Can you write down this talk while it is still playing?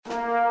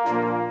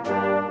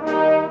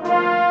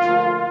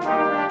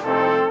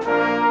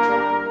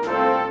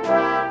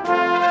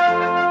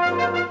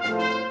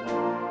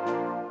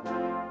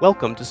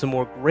Welcome to some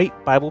more great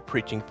Bible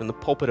preaching from the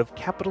pulpit of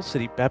Capital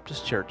City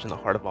Baptist Church in the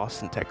heart of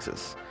Austin,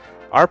 Texas.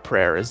 Our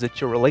prayer is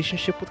that your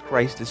relationship with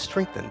Christ is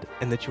strengthened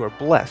and that you are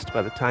blessed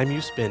by the time you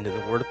spend in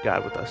the Word of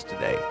God with us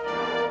today.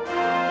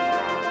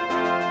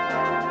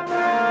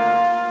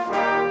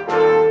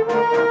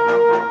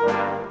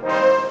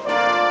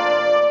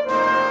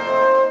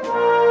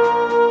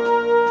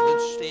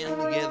 Let's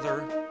stand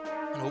together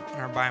and open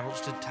our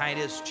Bibles to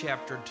Titus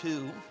chapter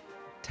 2.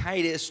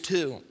 Titus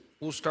 2.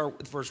 We'll start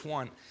with verse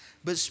 1.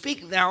 But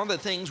speak thou the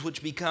things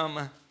which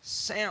become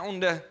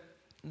sound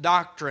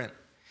doctrine.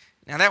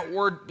 Now that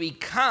word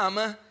become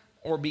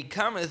or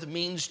becometh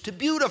means to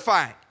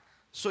beautify.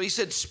 So he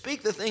said,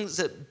 speak the things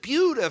that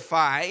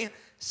beautify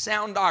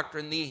sound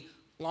doctrine. The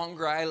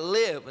longer I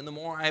live and the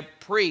more I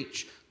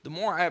preach, the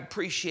more I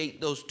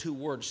appreciate those two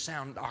words,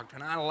 sound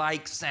doctrine. I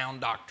like sound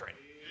doctrine.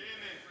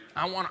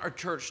 I want our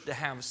church to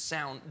have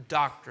sound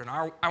doctrine.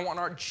 I want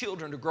our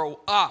children to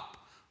grow up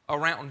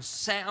around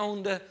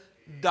sound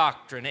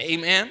doctrine.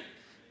 Amen?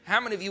 How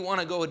many of you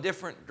want to go a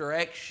different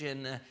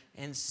direction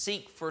and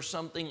seek for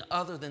something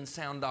other than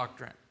sound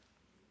doctrine?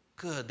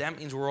 Good. That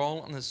means we're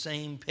all on the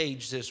same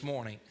page this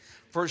morning.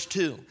 Verse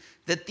 2,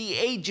 that the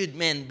aged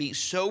men be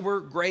sober,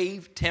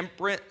 grave,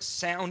 temperate,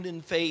 sound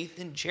in faith,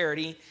 in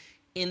charity,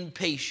 in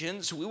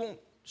patience. We won't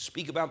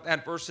speak about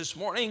that verse this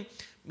morning.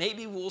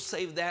 Maybe we'll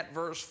save that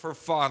verse for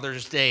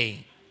Father's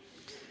Day.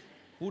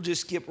 We'll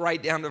just skip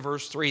right down to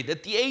verse 3.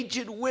 That the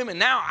aged women.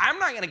 Now, I'm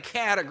not going to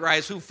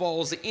categorize who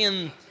falls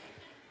in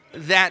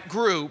that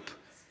group.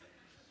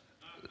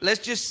 Let's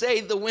just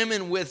say the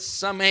women with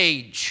some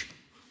age.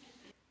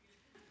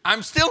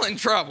 I'm still in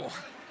trouble.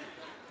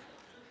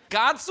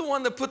 God's the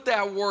one that put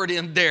that word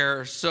in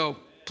there, so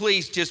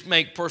please just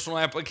make personal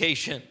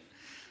application.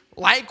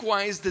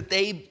 Likewise, that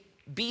they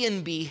be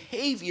in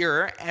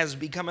behavior as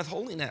becometh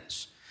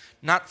holiness,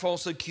 not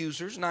false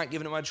accusers, not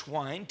given to much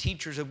wine,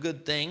 teachers of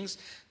good things,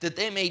 that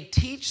they may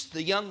teach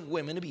the young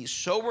women to be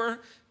sober,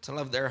 to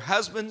love their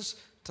husbands,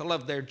 to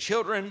love their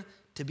children,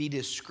 to be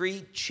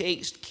discreet,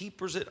 chaste,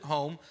 keepers at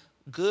home,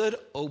 good,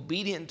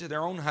 obedient to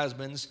their own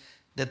husbands,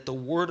 that the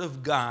word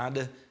of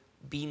God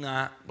be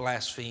not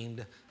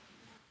blasphemed.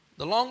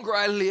 The longer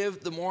I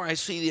live, the more I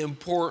see the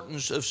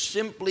importance of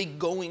simply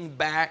going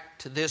back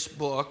to this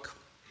book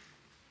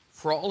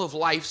for all of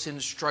life's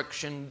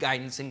instruction,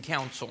 guidance, and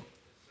counsel.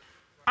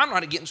 I'm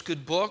not against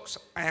good books.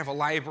 I have a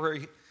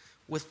library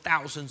with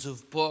thousands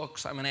of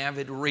books. I'm an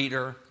avid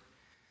reader.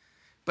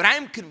 But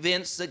I'm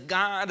convinced that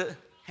God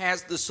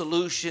has the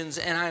solutions,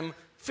 and I'm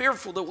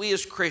fearful that we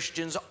as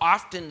Christians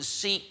often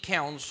seek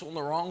counsel in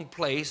the wrong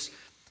place,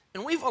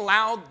 and we've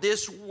allowed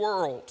this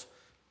world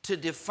to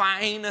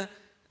define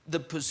the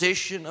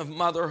position of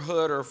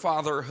motherhood or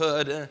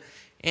fatherhood,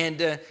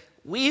 and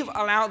we've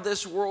allowed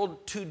this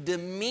world to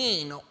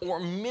demean or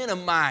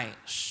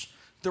minimize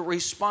the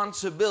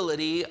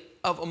responsibility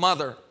of a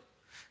mother.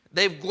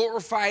 They've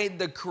glorified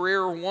the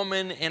career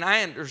woman, and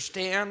I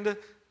understand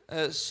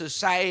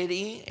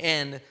society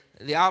and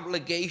the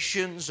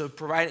obligations of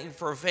providing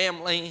for a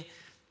family,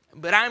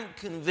 but I'm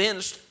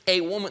convinced a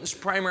woman's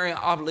primary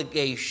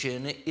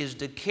obligation is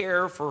to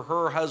care for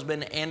her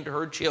husband and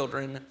her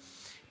children,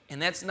 and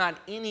that's not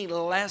any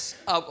less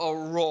of a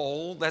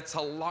role, that's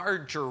a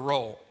larger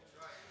role.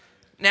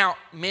 Now,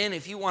 men,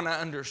 if you want to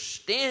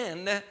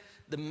understand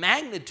the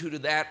magnitude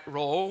of that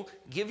role,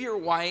 give your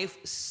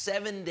wife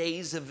 7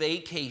 days of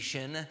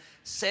vacation,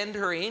 send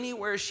her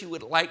anywhere she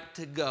would like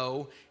to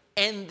go,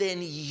 and then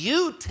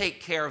you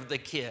take care of the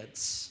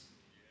kids.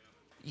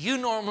 You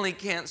normally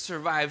can't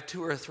survive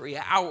 2 or 3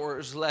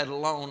 hours, let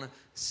alone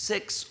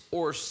 6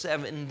 or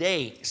 7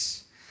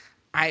 days.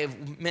 I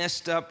have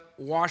messed up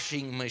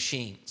washing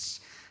machines.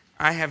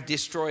 I have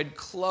destroyed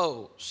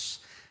clothes.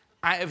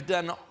 I have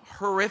done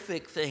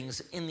horrific things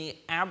in the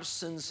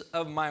absence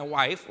of my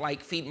wife,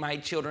 like feed my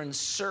children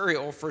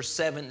cereal for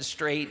 7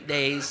 straight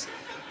days,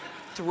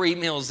 3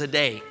 meals a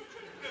day.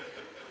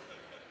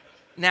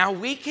 Now,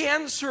 we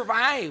can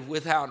survive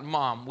without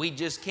mom. We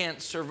just can't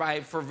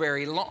survive for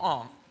very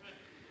long.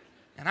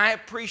 And I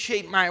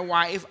appreciate my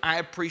wife. I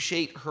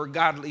appreciate her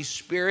godly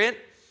spirit.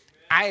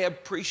 I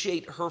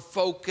appreciate her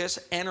focus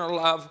and her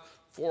love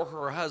for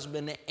her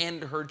husband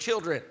and her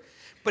children.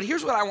 But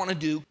here's what I want to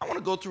do. I want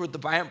to go through what the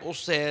Bible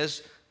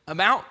says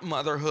about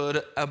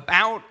motherhood,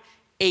 about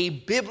a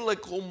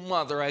biblical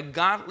mother, a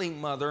godly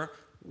mother,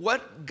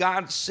 what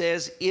God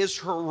says is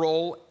her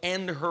role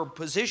and her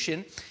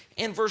position.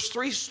 And verse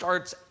 3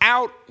 starts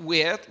out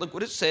with, look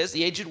what it says,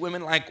 the aged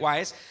women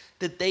likewise,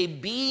 that they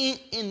be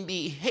in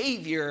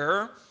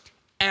behavior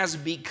as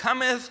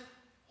becometh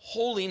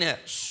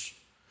holiness.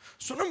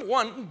 So number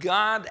one,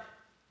 God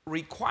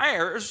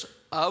requires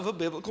of a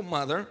biblical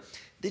mother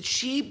that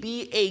she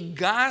be a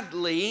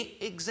godly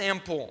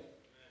example.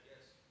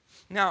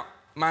 Now,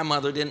 my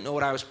mother didn't know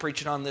what I was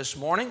preaching on this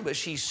morning, but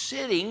she's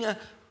sitting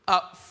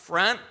up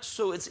front,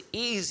 so it's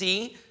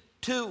easy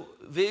to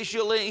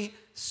visually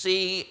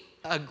see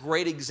a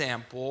great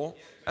example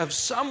of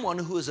someone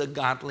who is a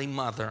godly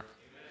mother.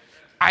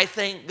 I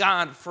thank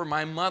God for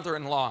my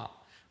mother-in-law.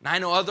 And I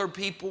know other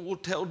people will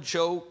tell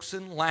jokes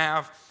and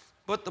laugh,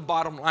 but the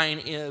bottom line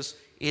is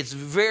it's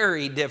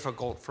very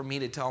difficult for me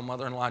to tell a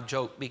mother-in-law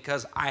joke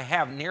because I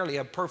have nearly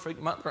a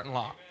perfect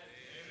mother-in-law.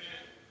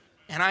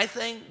 And I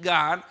thank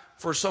God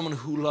for someone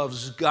who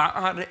loves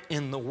God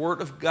and the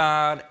Word of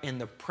God and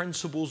the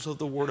principles of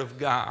the Word of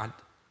God.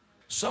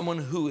 Someone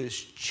who is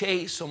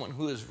chaste, someone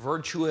who is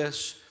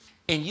virtuous.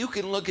 And you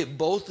can look at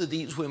both of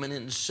these women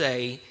and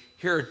say,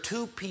 here are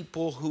two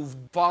people who've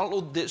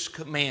followed this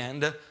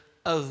command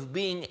of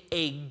being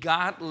a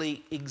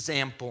godly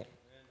example.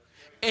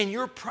 And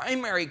your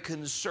primary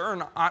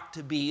concern ought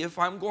to be, if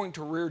I'm going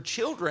to rear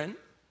children,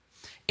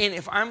 and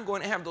if I'm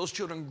going to have those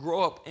children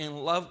grow up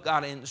and love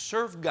God and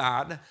serve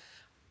God,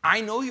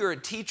 I know you're a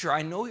teacher,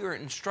 I know you're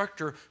an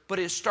instructor, but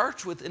it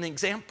starts with an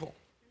example.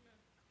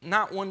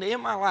 Not one day in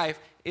my life,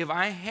 if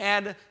I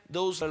had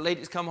those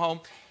ladies come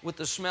home with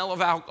the smell of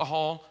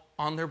alcohol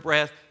on their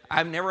breath,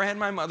 I've never had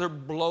my mother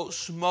blow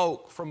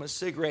smoke from a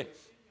cigarette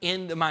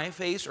into my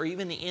face or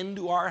even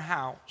into our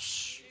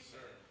house.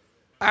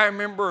 I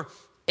remember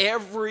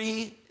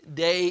every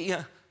day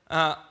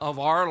of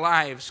our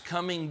lives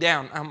coming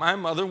down. Now, my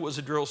mother was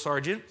a drill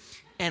sergeant,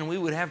 and we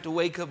would have to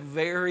wake up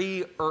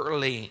very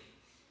early.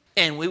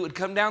 And we would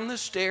come down the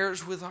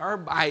stairs with our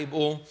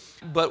Bible,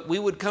 but we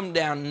would come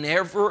down.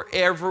 Never,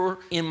 ever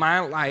in my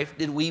life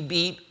did we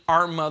beat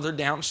our mother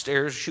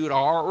downstairs. She would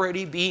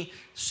already be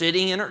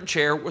sitting in her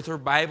chair with her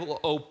Bible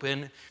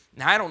open.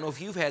 Now, I don't know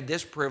if you've had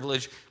this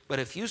privilege, but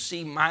if you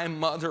see my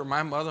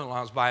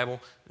mother-in-law's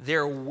Bible,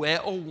 they're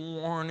well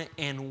worn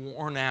and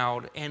worn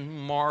out and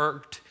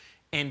marked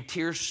and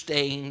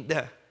tear-stained.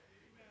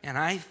 And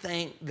I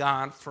thank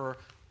God for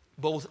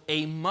both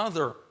a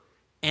mother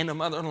and a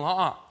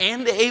mother-in-law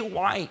and a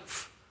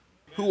wife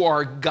who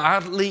are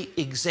godly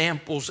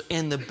examples.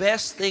 And the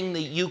best thing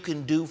that you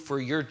can do for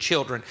your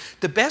children,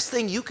 the best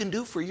thing you can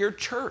do for your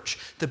church,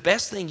 the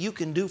best thing you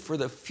can do for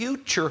the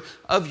future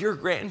of your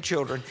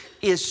grandchildren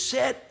is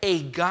set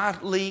a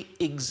godly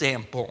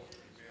example.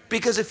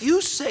 Because if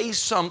you say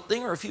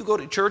something, or if you go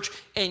to church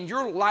and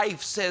your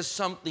life says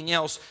something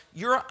else,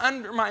 you're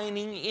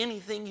undermining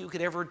anything you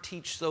could ever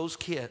teach those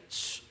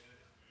kids.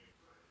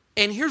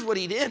 And here's what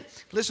he did.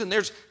 Listen,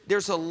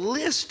 there's a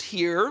list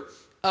here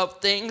of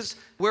things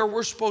where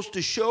we're supposed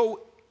to show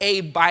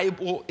a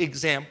Bible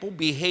example,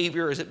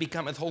 behavior as it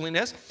becometh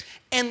holiness.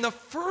 And the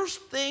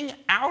first thing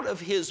out of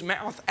his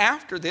mouth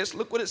after this,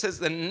 look what it says,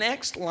 the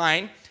next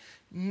line,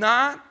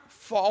 not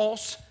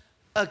false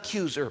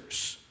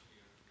accusers.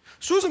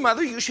 So as a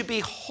mother, you should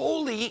be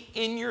holy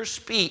in your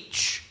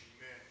speech.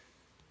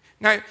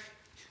 Now,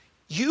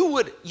 you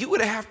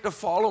would have to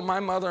follow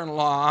my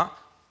mother-in-law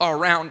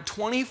around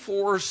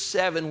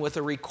 24/7 with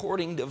a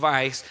recording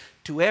device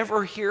to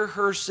ever hear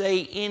her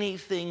say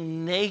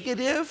anything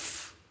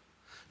negative,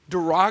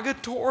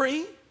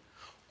 derogatory,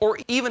 or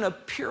even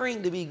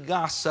appearing to be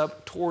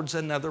gossip towards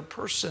another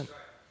person.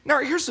 Now,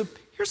 here's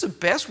the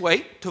best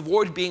way to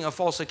avoid being a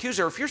false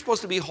accuser. If you're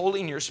supposed to be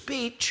holy in your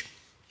speech,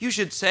 you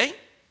should say,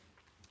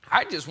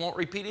 I just won't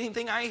repeat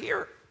anything I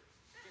hear.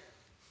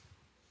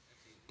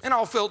 And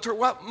I'll filter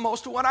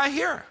most of what I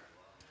hear.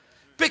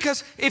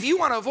 Because if you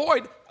want to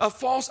avoid a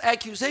false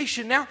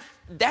accusation, now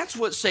that's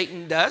what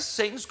Satan does.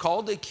 Satan's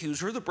called the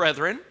accuser of the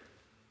brethren.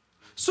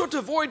 So to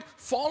avoid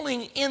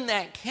falling in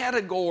that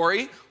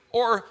category,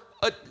 or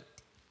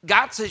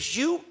God says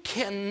you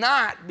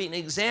cannot be an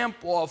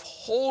example of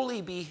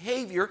holy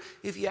behavior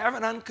if you have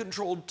an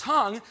uncontrolled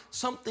tongue,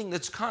 something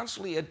that's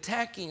constantly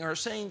attacking or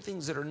saying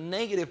things that are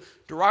negative,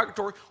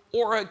 derogatory,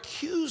 or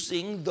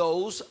accusing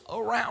those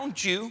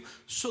around you.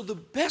 So the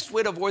best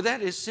way to avoid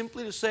that is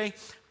simply to say,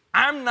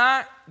 I'm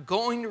not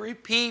going to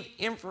repeat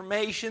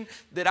information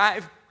that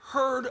I've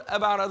heard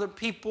about other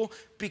people,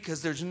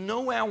 because there's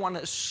no way I want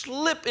to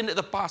slip into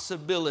the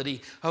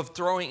possibility of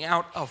throwing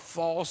out a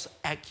false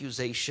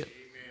accusation.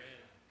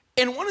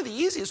 And one of the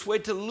easiest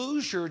ways to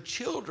lose your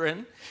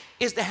children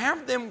is to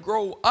have them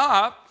grow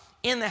up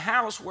in the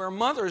house where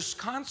mother's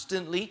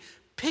constantly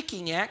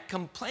picking at,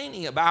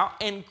 complaining about,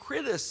 and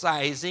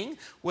criticizing,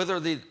 whether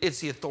it's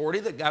the authority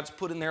that God's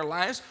put in their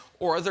lives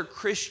or other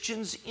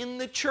Christians in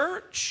the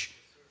church.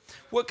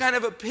 What kind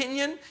of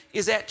opinion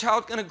is that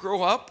child going to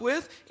grow up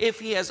with if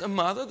he has a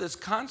mother that's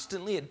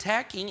constantly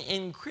attacking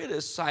and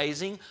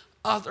criticizing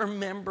other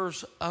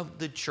members of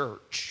the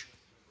church?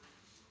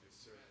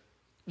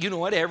 You know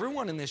what?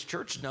 Everyone in this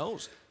church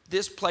knows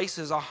this place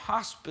is a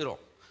hospital,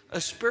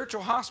 a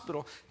spiritual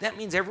hospital. That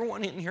means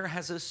everyone in here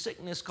has a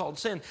sickness called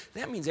sin.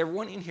 That means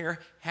everyone in here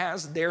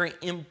has their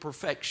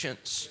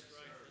imperfections.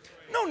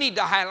 No need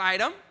to highlight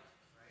them.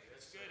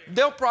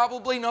 They'll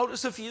probably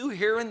notice a few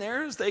here and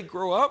there as they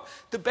grow up.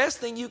 The best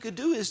thing you could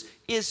do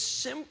is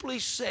simply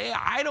say,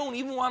 I don't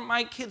even want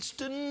my kids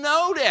to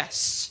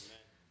notice.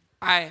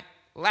 I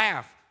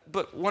laugh.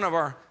 But one of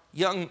our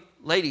young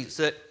ladies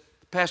that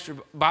Pastor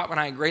Bob and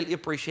I greatly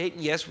appreciate,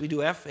 and yes, we do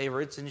have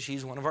favorites, and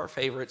she's one of our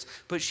favorites,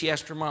 but she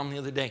asked her mom the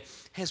other day,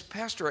 has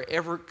Pastor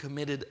ever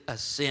committed a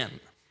sin?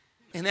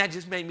 And that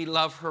just made me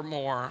love her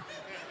more.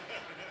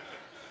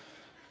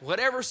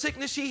 Whatever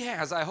sickness she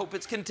has, I hope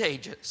it's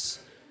contagious.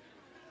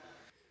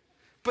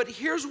 But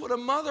here's what a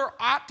mother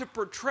ought to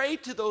portray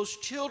to those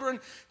children,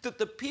 that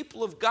the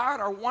people of God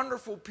are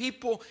wonderful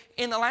people.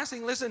 And the last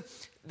thing, listen,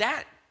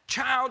 that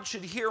child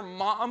should hear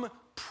mom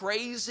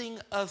praising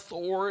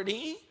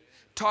authority,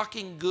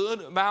 talking good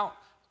about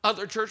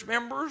other church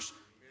members,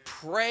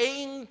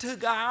 praying to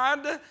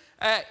God.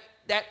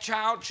 That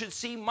child should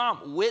see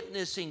mom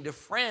witnessing to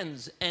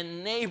friends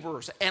and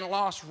neighbors and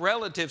lost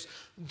relatives.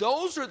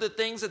 Those are the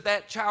things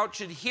that child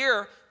should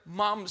hear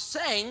mom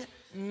saying,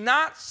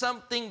 not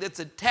something that's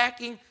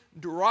attacking,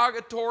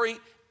 derogatory,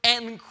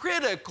 and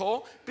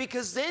critical,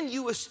 because then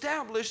you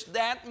establish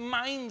that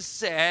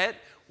mindset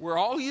where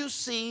all you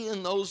see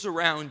in those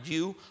around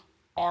you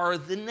are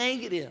the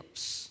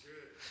negatives.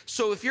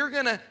 So if you're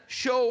going to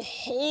show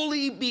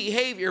holy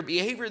behavior,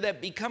 behavior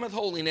that becometh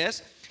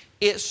holiness,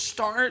 it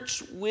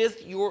starts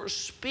with your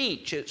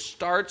speech. It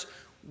starts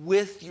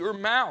with your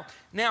mouth.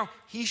 Now,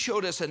 he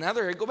showed us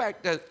another. Go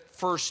back to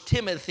 1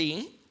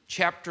 Timothy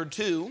chapter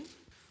 2.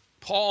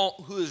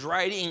 Paul, who is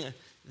writing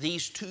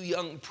these two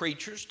young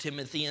preachers,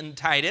 Timothy and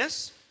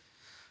Titus,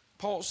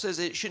 Paul says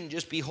it shouldn't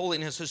just be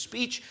holiness of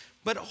speech,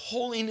 but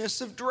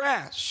holiness of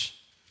dress.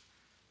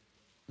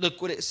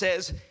 Look what it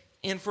says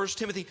in 1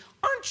 Timothy.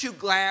 Aren't you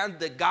glad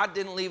that God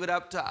didn't leave it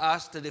up to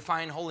us to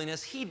define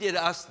holiness? He did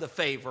us the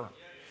favor.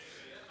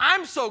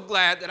 I'm so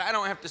glad that I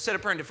don't have to sit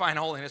up here and define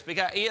holiness,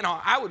 because,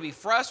 I would be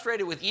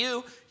frustrated with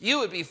you. You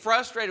would be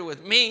frustrated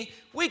with me.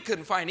 We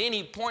couldn't find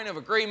any point of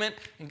agreement.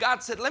 And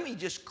God said, let me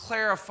just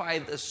clarify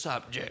the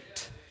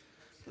subject.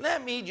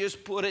 Let me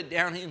just put it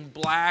down in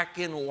black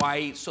and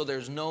white so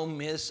there's no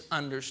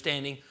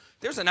misunderstanding.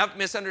 There's enough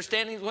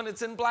misunderstandings when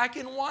it's in black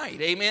and white.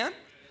 Amen?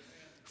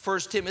 1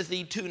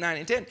 Timothy 2, 9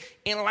 and 10.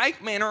 In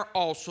like manner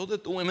also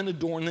that the women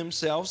adorn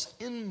themselves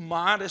in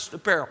modest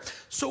apparel.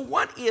 So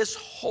what is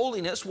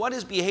holiness? What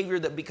is behavior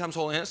that becomes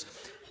holiness?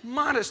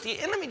 Modesty.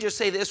 And let me just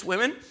say this,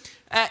 women.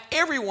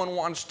 Everyone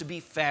wants to be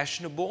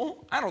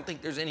fashionable. I don't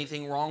think there's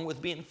anything wrong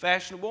with being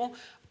fashionable.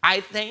 I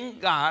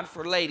thank God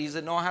for ladies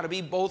that know how to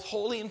be both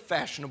holy and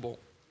fashionable.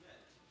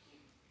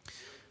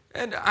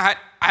 And I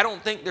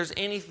don't think there's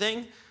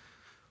anything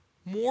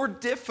more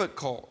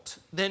difficult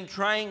than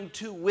trying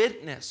to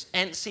witness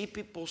and see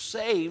people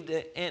saved.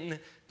 And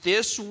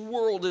this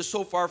world is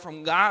so far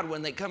from God.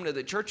 When they come to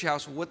the church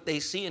house, what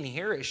they see and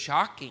hear is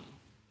shocking.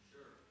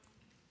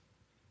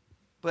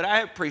 But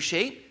I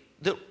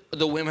appreciate that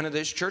the women of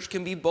this church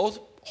can be both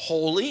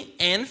holy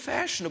and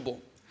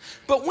fashionable.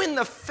 But when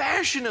the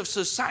fashion of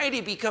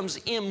society becomes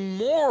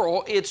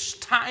immoral, it's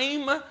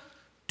time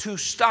to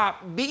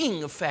stop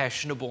being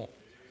fashionable.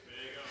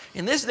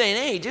 In this day and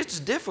age,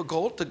 it's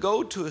difficult to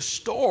go to a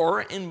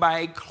store and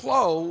buy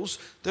clothes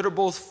that are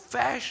both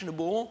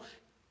fashionable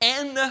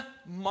and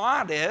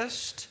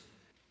modest.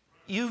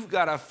 You've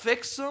got to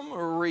fix them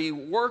or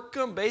rework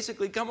them,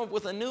 basically come up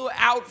with a new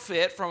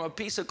outfit from a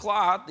piece of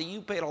cloth that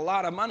you paid a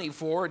lot of money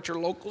for at your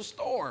local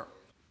store,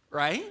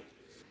 right?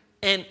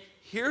 And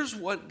here's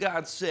what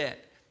God said.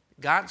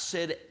 God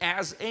said,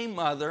 as a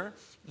mother,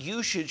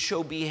 you should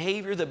show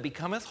behavior that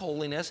becometh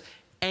holiness,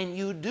 and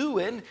you do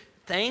it.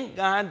 Thank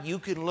God you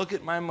can look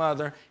at my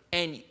mother,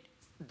 and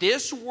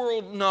this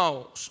world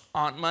knows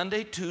on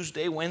Monday,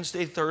 Tuesday,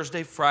 Wednesday,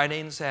 Thursday,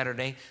 Friday, and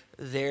Saturday,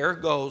 there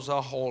goes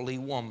a holy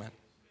woman.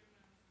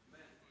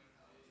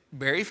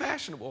 Very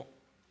fashionable,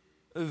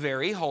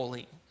 very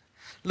holy.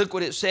 Look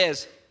what it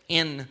says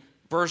in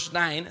verse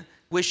 9.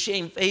 With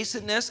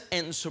shamefacedness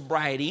and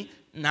sobriety,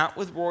 not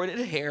with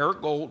broided hair,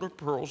 gold or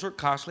pearls or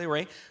costly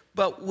array,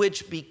 but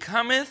which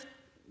becometh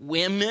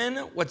women,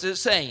 what's it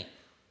saying?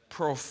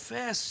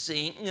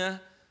 Professing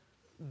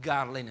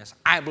godliness.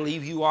 I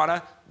believe you ought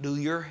to do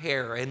your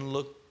hair and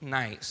look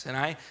nice.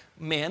 And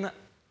men,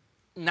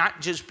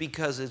 not just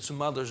because it's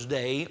Mother's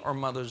Day or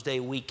Mother's Day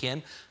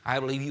weekend, I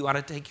believe you ought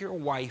to take your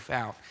wife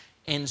out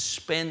and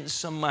spend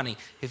some money.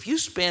 If you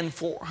spend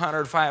 $400,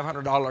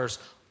 $500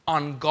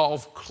 on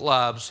golf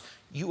clubs,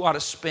 you ought to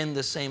spend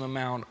the same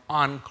amount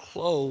on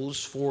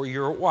clothes for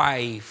your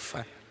wife.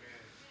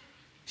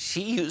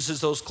 She uses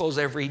those clothes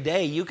every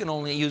day. You can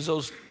only use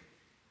those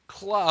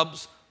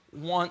clubs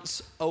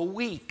once a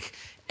week.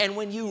 And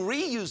when you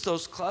reuse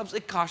those clubs,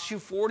 it costs you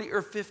 $40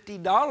 or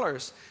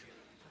 $50.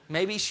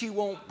 Maybe she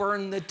won't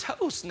burn the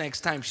toast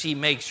next time she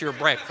makes your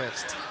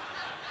breakfast.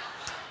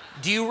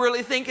 Do you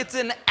really think it's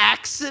an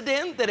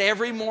accident that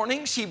every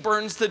morning she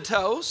burns the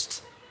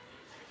toast?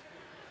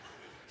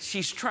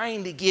 She's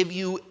trying to give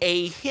you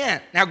a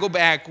hint. Now go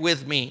back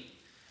with me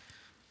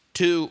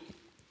to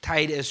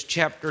Titus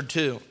chapter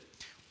 2.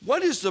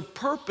 What is the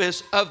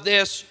purpose of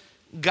this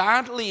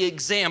godly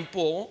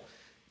example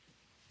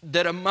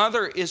that a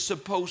mother is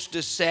supposed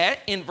to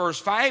set? In verse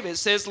 5 it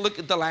says, look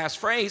at the last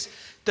phrase,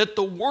 that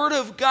the word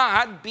of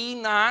God be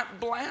not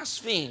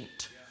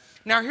blasphemed.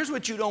 Now here's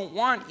what you don't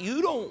want.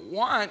 You don't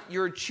want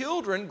your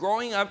children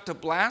growing up to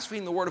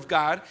blaspheme the word of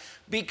God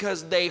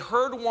because they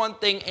heard one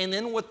thing and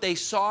then what they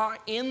saw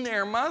in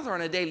their mother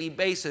on a daily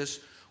basis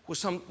was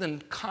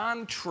something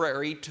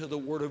contrary to the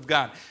word of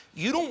God.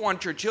 You don't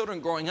want your children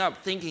growing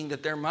up thinking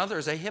that their mother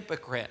is a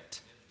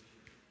hypocrite.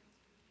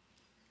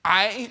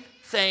 I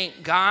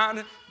thank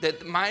God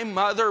that my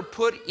mother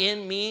put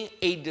in me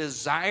a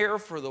desire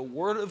for the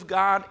Word of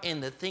God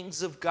and the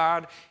things of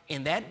God,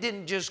 and that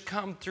didn't just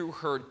come through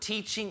her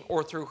teaching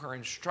or through her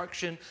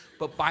instruction,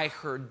 but by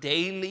her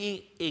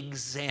daily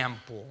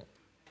example.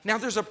 Now,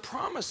 there's a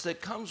promise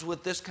that comes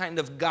with this kind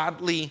of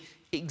godly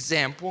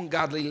example and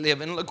godly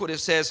living. Look what it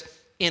says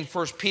in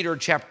 1 Peter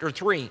chapter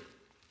 3.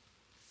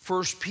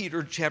 1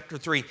 Peter chapter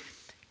 3.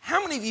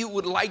 How many of you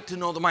would like to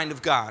know the mind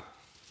of God?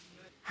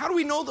 How do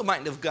we know the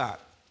mind of God?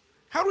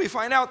 How do we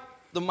find out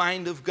the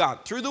mind of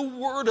God? Through the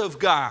Word of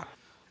God.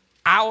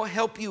 I'll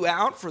help you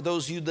out. For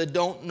those of you that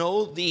don't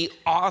know the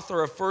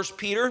author of 1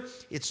 Peter,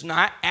 it's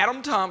not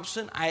Adam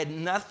Thompson. I had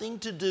nothing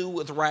to do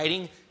with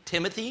writing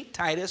Timothy,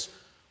 Titus,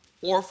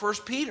 or 1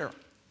 Peter.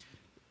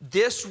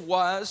 This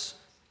was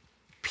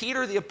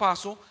Peter the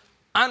Apostle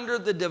under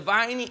the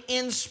divine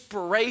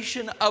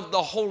inspiration of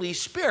the Holy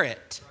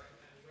Spirit.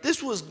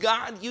 This was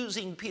God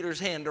using Peter's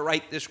hand to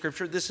write this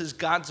scripture. This is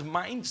God's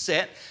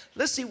mindset.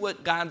 Let's see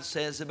what God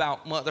says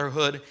about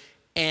motherhood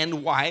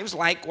and wives.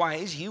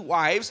 Likewise, you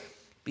wives,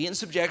 be in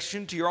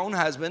subjection to your own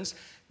husbands,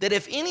 that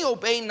if any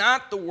obey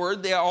not the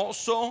word, they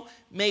also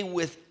may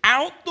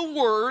without the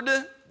word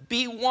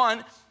be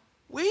won.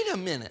 Wait a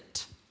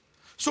minute.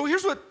 So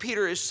here's what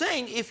Peter is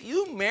saying. If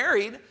you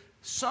married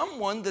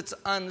someone that's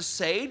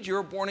unsaved, you're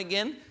a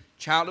born-again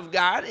child of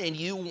God, and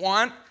you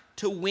want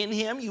to win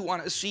him, you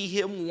want to see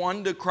him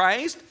won to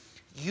Christ,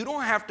 you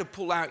don't have to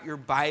pull out your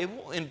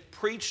Bible and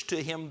preach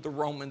to him the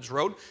Romans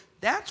road.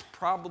 That's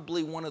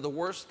probably one of the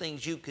worst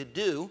things you could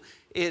do,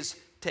 is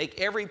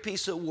take every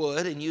piece of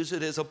wood and use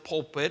it as a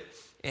pulpit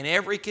and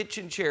every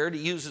kitchen chair to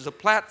use as a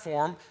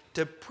platform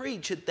to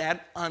preach at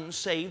that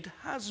unsaved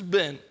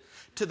husband.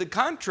 To the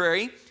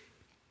contrary,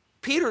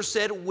 Peter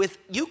said,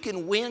 you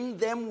can win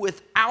them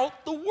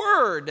without the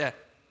word.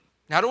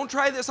 Now, don't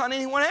try this on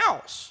anyone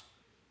else.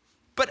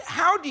 But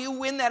how do you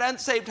win that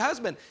unsaved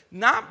husband?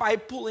 Not by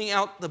pulling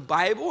out the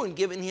Bible and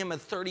giving him a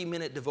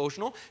 30-minute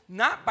devotional,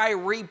 not by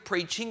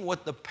re-preaching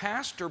what the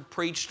pastor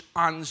preached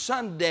on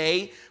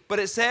Sunday, but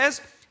it says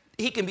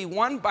he can be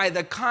won by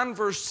the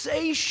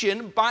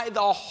conversation, by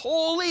the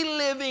holy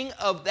living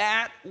of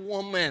that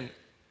woman.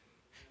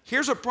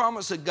 Here's a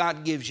promise that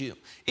God gives you.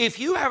 If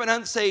you have an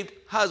unsaved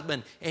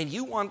husband and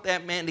you want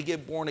that man to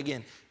get born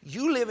again,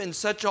 you live in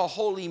such a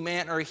holy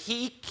manner,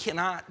 he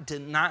cannot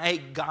deny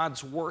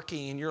God's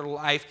working in your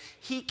life.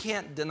 He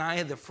can't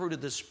deny the fruit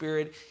of the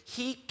Spirit.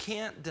 He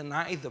can't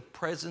deny the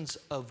presence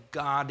of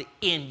God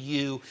in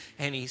you.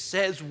 And he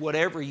says,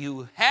 whatever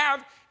you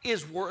have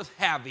is worth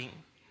having.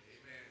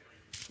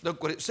 Amen.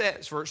 Look what it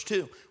says, verse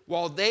 2.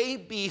 While they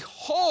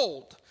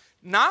behold,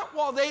 not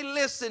while they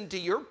listen to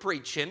your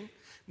preaching,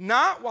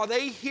 not while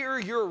they hear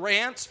your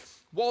rants,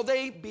 while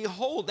they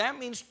behold. That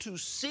means to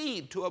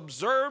see, to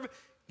observe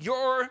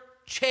your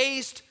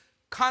chaste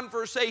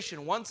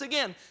conversation. Once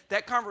again,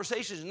 that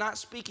conversation is not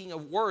speaking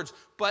of words,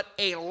 but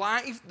a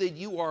life that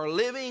you are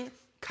living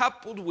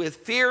coupled with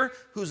fear,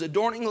 whose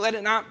adorning let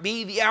it not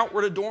be the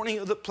outward adorning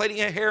of the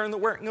plaiting of hair and the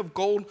wearing of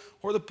gold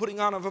or the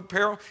putting on of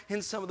apparel.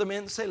 And some of the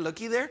men say,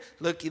 looky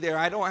there,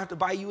 I don't have to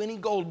buy you any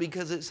gold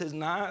because it says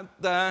not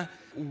the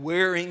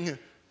wearing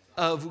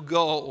of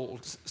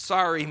gold.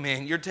 Sorry,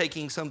 man, you're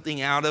taking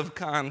something out of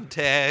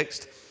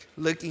context,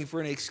 looking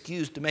for an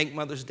excuse to make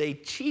Mother's Day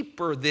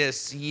cheaper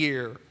this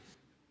year.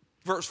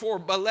 Verse 4,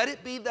 but let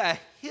it be the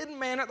hidden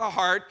man at the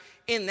heart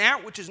in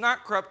that which is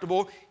not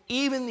corruptible,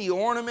 even the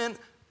ornament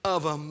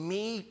of a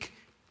meek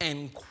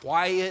and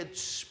quiet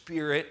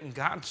spirit. And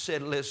God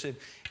said, listen,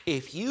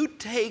 if you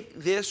take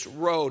this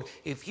road,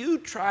 if you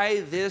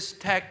try this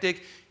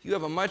tactic, you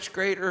have a much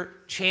greater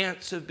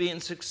chance of being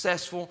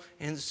successful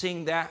in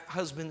seeing that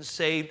husband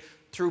saved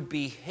through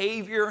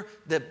behavior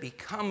that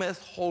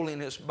becometh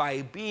holiness,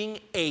 by being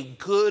a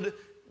good,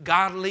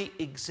 godly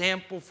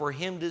example for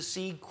him to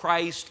see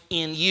Christ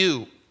in you.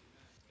 Amen.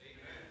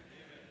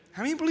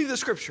 How many believe the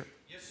scripture?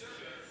 Yes, sir.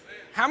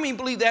 How many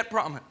believe that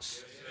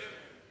promise? Yes,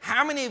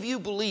 how many of you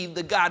believe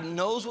that God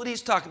knows what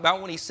he's talking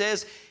about when he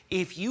says,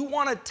 if you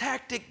want a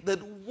tactic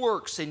that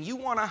works and you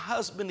want a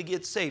husband to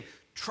get saved,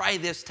 try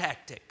this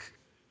tactic.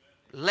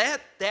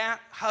 Let that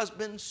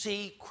husband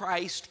see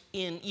Christ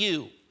in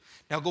you.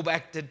 Now go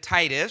back to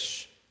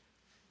Titus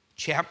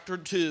chapter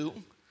 2.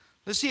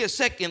 Let's see a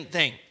second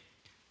thing.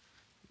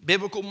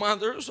 Biblical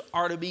mothers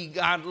are to be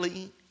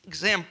godly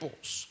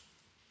examples.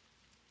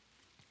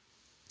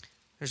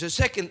 There's a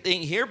second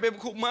thing here.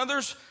 Biblical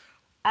mothers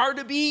are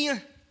to be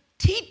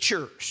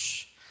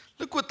teachers.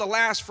 Look what the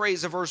last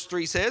phrase of verse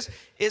 3 says.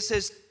 It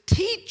says,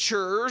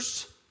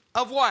 teachers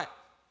of what?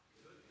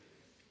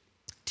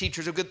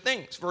 Teachers of good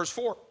things. Verse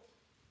 4.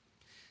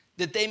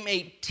 That they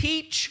may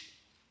teach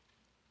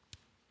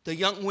the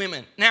young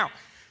women. Now,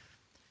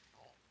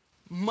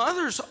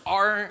 mothers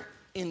are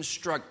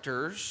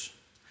instructors.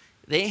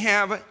 They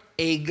have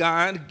a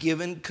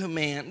God-given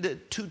command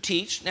to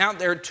teach. Now,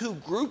 there are two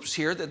groups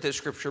here that the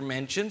scripture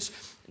mentions.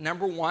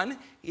 Number one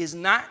is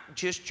not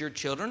just your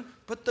children,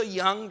 but the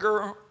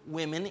younger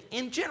women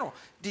in general.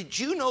 Did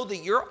you know that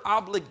your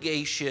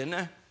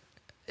obligation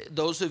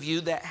those of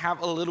you that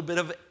have a little bit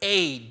of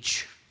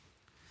age,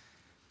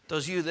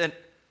 those of you that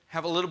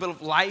have a little bit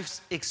of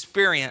life's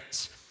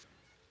experience,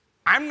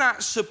 I'm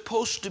not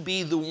supposed to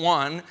be the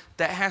one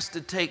that has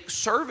to take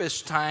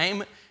service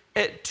time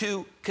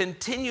to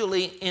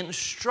continually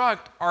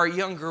instruct our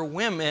younger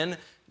women.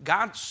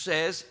 God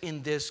says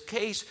in this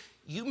case,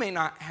 you may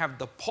not have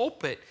the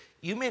pulpit,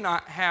 you may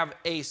not have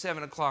a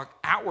 7 o'clock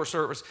hour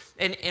service,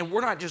 and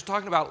we're not just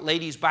talking about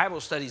ladies' Bible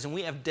studies, and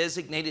we have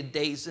designated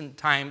days and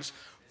times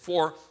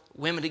for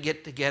women to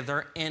get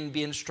together and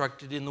be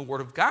instructed in the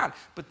Word of God.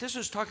 But this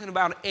is talking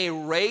about a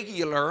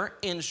regular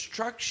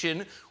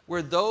instruction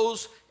where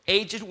those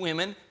aged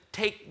women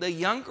take the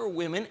younger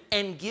women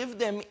and give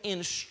them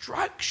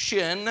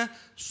instruction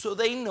so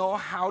they know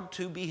how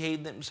to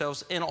behave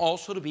themselves and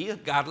also to be a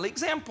godly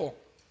example.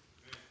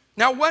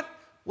 Now, what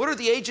are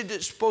the aged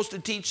supposed to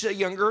teach the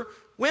younger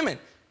women?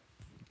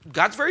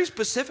 God's very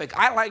specific.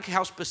 I like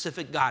how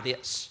specific God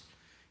is.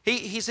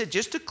 He said,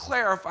 just to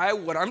clarify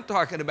what I'm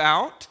talking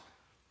about.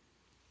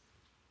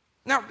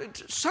 Now,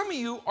 some of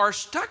you are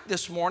stuck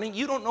this morning.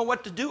 You don't know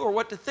what to do or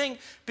what to think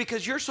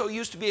because you're so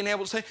used to being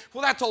able to say,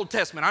 well, that's Old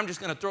Testament. I'm just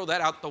going to throw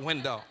that out the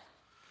window.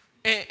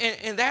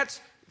 And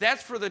that's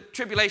for the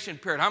tribulation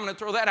period. I'm going to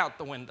throw that out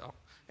the window.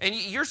 And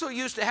you're so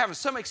used to having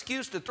some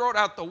excuse to throw it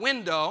out the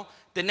window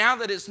that now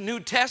that it's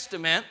New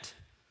Testament,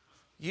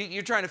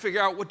 you're trying to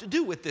figure out what to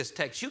do with this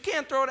text. You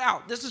can't throw it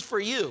out. This is for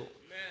you. Amen.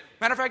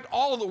 Matter of fact,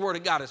 all of the Word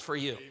of God is for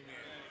you. Amen.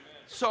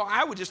 So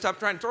I would just stop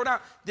trying to throw it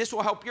out. This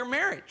will help your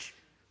marriage.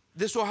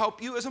 This will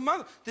help you as a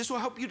mother. This will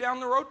help you down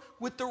the road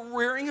with the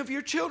rearing of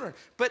your children.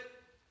 But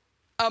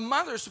a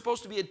mother is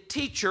supposed to be a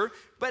teacher,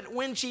 but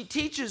when she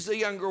teaches the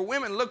younger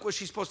women, look what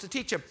she's supposed to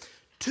teach them.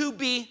 To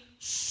be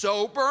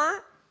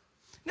sober.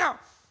 Now,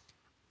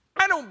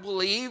 I don't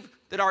believe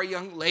that our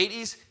young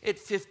ladies at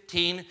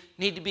 15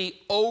 need to be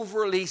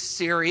overly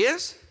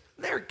serious.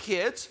 They're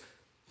kids.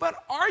 But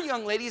our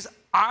young ladies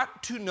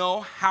ought to know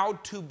how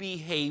to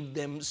behave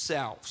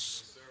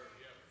themselves.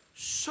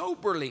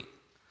 Soberly.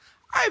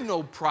 I have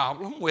no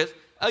problem with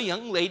a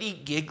young lady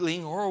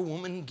giggling or a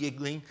woman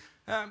giggling.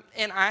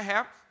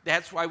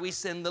 That's why we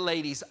send the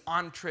ladies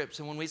on trips.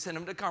 And when we send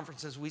them to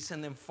conferences, we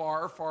send them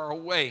far, far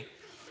away.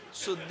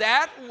 So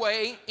that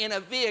way, in a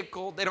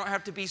vehicle, they don't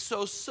have to be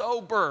so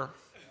sober.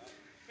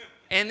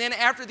 And then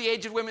after the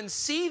aged women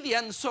see the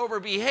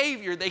unsober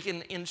behavior, they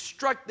can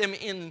instruct them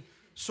in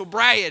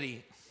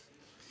sobriety.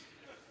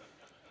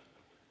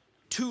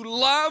 To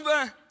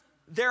love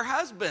their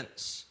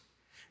husbands.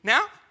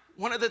 Now,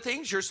 one of the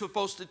things you're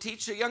supposed to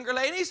teach the younger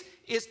ladies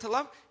is to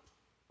love.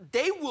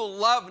 They will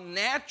love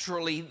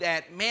naturally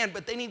that man,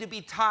 but they need to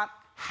be taught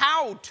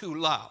how to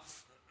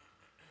love.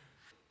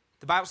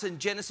 The Bible says in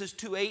Genesis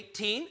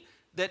 2:18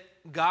 that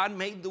God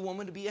made the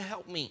woman to be a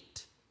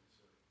helpmeet.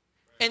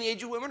 And the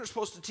aged women are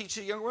supposed to teach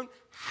the younger women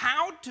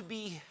how to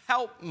be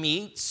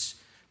helpmeets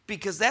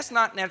because that's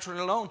not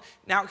natural alone.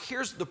 Now,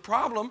 here's the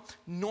problem.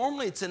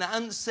 Normally, it's an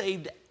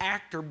unsaved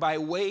actor by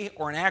way,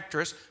 or an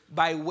actress,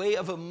 by way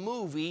of a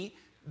movie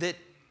that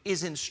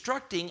is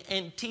instructing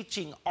and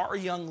teaching our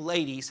young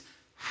ladies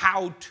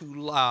how to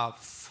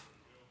love.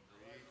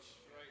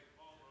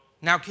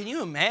 Now, can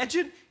you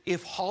imagine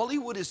if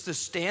Hollywood is the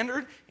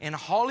standard and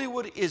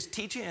Hollywood is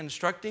teaching and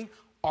instructing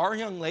our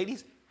young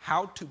ladies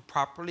how to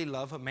properly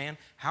love a man?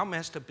 How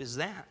messed up is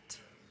that?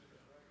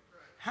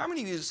 How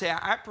many of you say,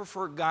 I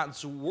prefer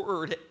God's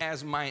Word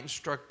as my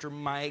instructor,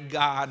 my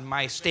God,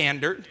 my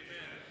standard?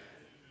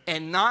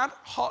 And not,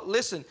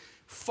 listen,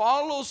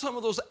 follow some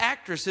of those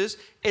actresses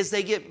as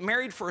they get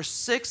married for a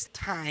 6th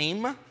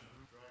time,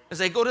 as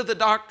they go to the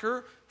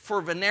doctor for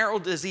venereal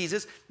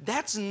diseases.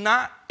 That's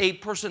not a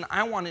person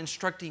I want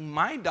instructing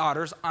my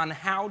daughters on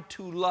how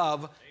to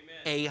love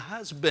a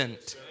husband.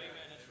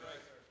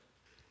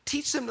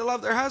 Teach them to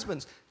love their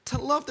husbands, to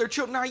love their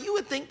children. Now, you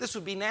would think this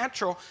would be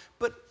natural,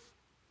 but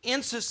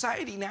in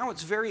society now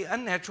it's very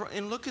unnatural.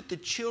 And look at the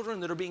children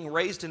that are being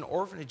raised in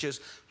orphanages.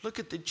 Look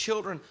at the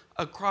children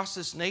across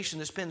this nation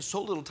that spend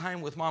so little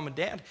time with mom and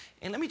dad.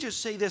 And let me just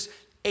say this,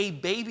 a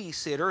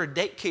babysitter, a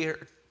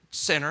daycare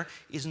center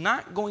is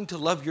not going to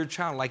love your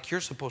child like you're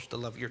supposed to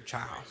love your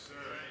child.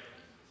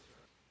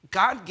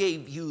 God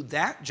gave you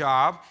that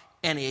job,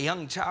 and a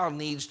young child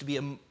needs to be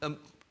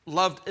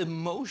loved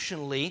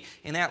emotionally,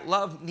 and that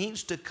love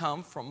needs to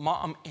come from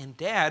mom and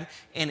dad.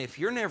 And if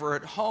you're never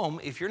at home,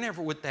 if you're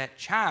never with that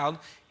child,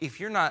 if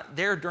you're not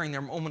there during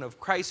their moment of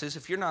crisis,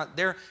 if you're not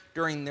there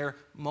during their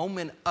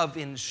moment of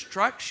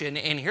instruction,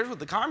 and here's what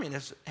the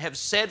communists have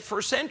said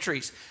for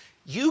centuries,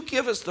 you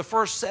give us the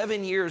first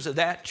 7 years of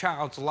that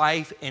child's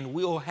life and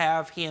we'll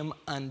have him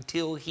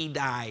until he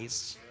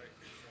dies.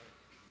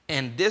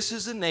 And this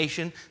is a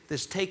nation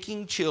that's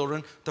taking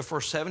children the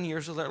first 7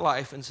 years of their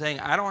life and saying,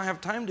 I don't have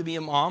time to be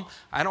a mom.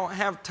 I don't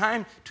have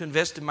time to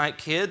invest in my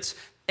kids.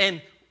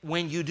 And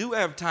when you do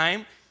have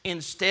time,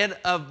 instead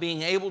of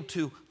being able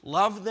to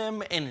love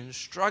them and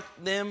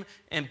instruct them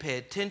and pay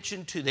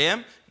attention to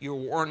them, you're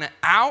worn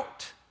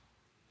out,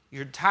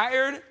 you're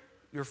tired,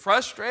 you're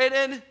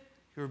frustrated,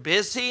 you're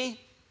busy,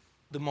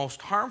 the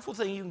most harmful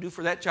thing you can do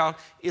for that child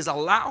is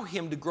allow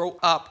him to grow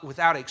up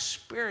without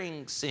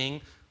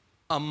experiencing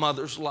a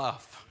mother's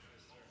love.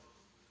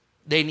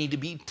 They need to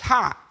be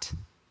taught.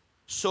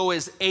 So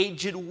as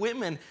aged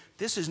women,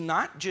 this is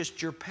not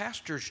just your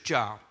pastor's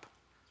job.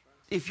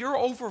 If you're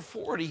over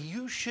 40,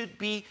 you should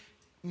be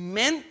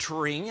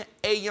mentoring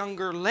a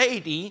younger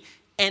lady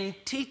and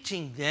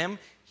teaching them,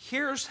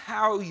 here's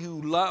how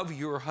you love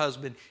your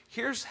husband.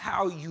 Here's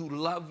how you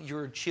love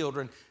your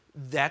children.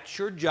 That's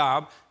your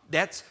job.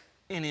 That's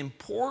an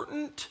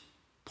important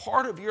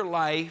part of your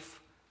life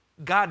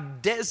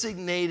God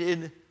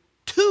designated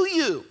to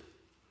you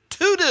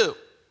to do.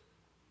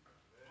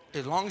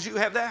 As long as you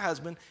have that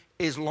husband,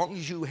 as long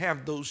as you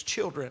have those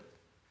children.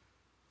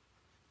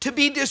 To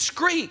be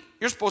discreet.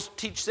 You're supposed to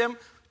teach them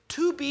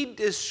to be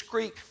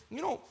discreet.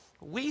 You know,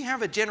 we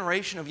have a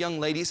generation of young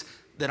ladies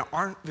that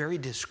aren't very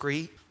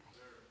discreet.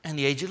 And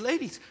the aged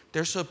ladies,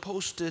 they're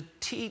supposed to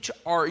teach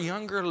our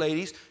younger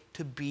ladies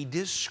to be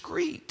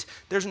discreet.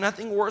 There's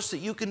nothing worse that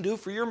you can do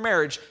for your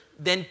marriage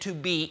than to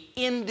be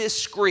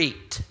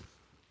indiscreet.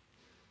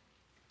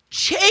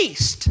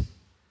 Chaste.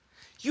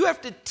 You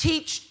have to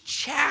teach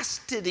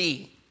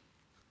chastity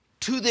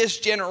to this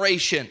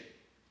generation.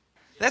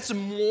 That's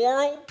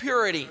moral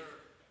purity.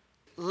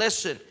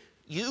 Listen,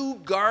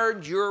 you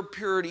guard your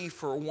purity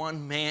for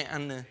one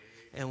man,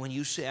 and when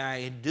you say,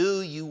 I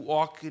do, you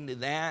walk into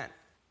that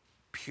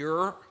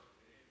pure.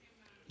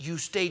 You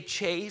stay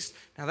chaste.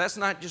 Now, that's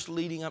not just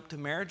leading up to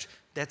marriage.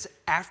 That's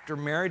after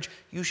marriage.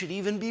 You should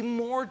even be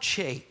more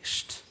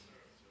chaste.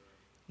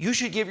 You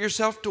should give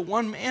yourself to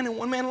one man and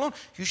one man alone.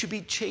 You should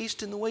be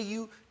chaste in the way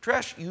you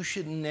dress. You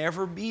should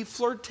never be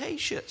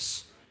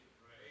flirtatious.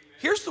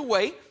 Here's the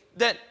way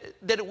that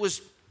it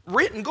was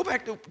written. Go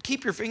back to,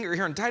 keep your finger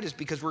here in Titus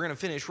because we're going to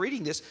finish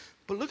reading this.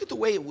 But look at the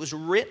way it was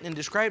written and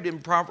described in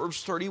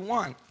Proverbs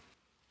 31.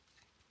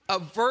 A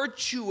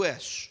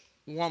virtuous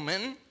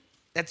woman,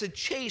 that's a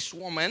chaste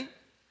woman,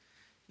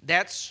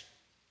 that's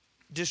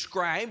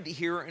described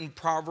here in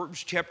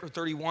Proverbs chapter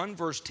 31,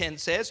 verse 10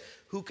 says,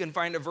 who can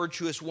find a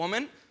virtuous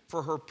woman?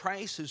 For her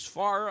price is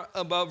far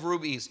above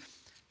rubies.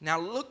 Now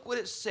look what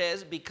it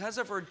says, because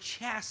of her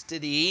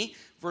chastity,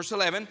 verse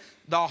 11,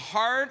 the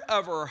heart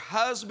of her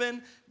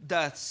husband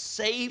doth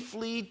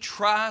safely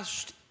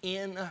trust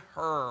in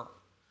her.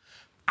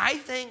 I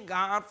thank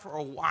God for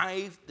a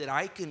wife that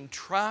I can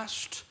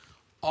trust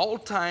all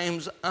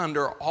times,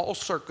 under all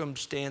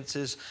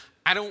circumstances.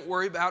 I don't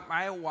worry about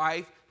my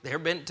wife. There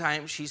have been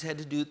times she's had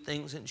to do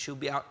things and she'll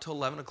be out till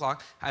 11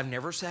 o'clock. I've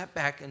never sat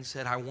back and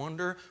said, I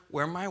wonder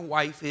where my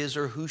wife is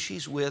or who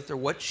she's with or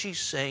what she's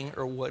saying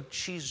or what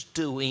she's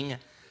doing.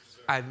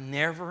 I've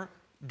never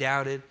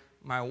doubted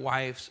my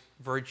wife's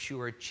virtue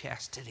or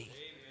chastity.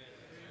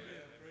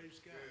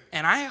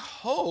 And I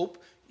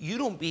hope you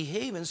don't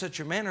behave in such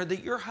a manner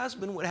that your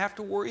husband would have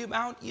to worry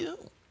about you.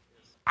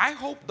 I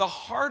hope the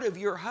heart of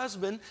your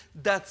husband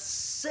doth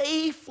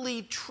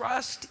safely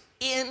trust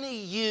in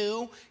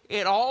you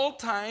at all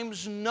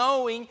times,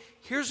 knowing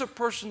here's a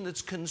person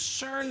that's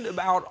concerned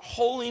about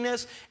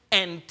holiness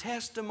and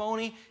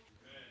testimony.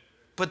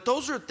 But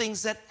those are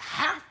things that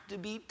have to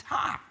be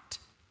taught.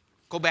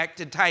 Go back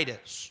to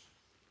Titus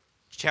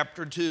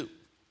chapter 2.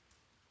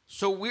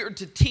 So we're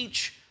to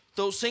teach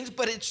those things,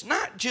 but it's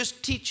not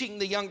just teaching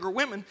the younger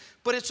women,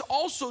 but it's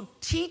also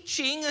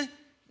teaching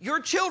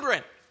your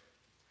children.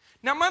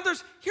 Now,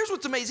 mothers, here's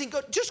what's amazing.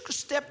 Just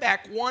step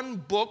back one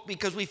book,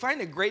 because we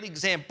find a great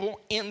example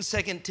in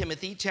 2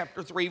 Timothy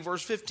chapter 3,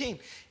 verse 15,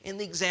 in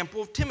the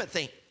example of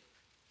Timothy.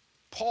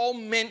 Paul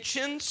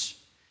mentions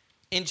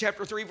in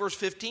chapter 3, verse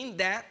 15,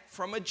 that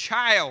from a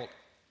child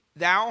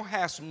thou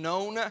hast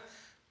known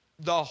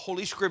the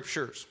Holy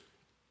Scriptures,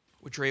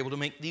 which are able to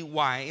make thee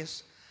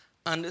wise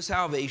unto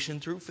salvation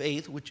through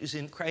faith, which is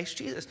in Christ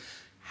Jesus.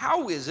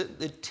 How is it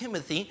that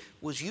Timothy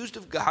was used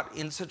of God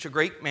in such a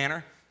great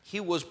manner? He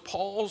was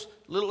Paul's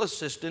little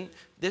assistant.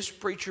 This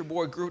preacher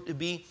boy grew to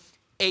be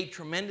a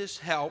tremendous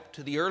help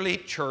to the early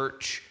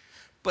church.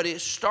 But it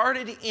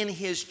started in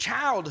his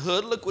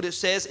childhood. Look what it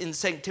says in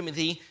 2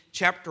 Timothy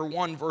chapter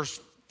 1,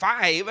 verse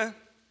 5.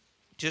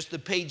 Just the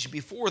page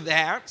before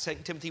that, 2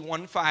 Timothy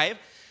 1:5.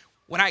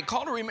 When I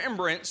call to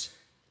remembrance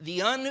the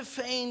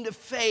unfeigned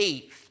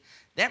faith.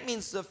 That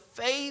means the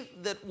faith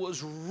that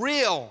was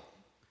real,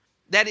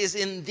 that is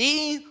in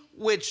thee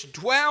which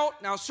dwelt.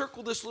 Now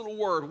circle this little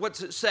word.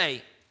 What's it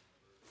say?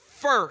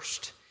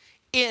 First,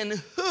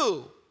 in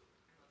who?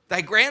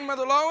 Thy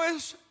grandmother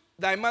Lois,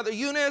 thy mother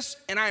Eunice,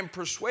 and I am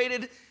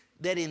persuaded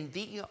that in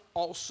thee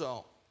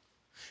also.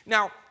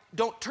 Now,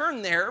 don't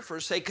turn there for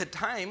sake of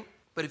time,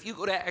 but if you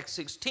go to Acts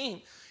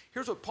 16,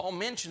 here's what Paul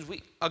mentions.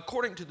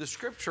 According to the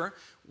scripture,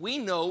 we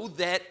know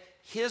that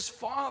his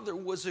father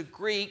was a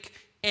Greek,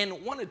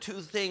 and one of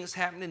two things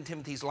happened in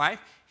Timothy's life.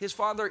 His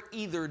father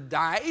either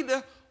died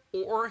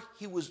or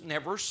he was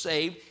never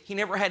saved. He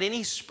never had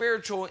any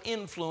spiritual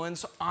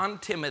influence on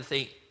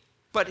Timothy.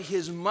 But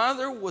his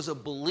mother was a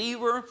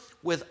believer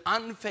with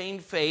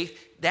unfeigned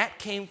faith. That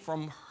came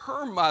from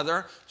her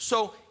mother.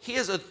 So he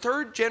is a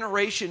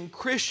third-generation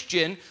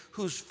Christian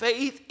whose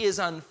faith is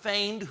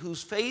unfeigned,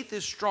 whose faith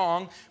is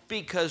strong,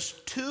 because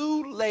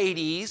two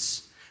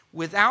ladies,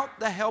 without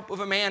the help of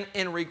a man,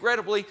 and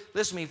regrettably,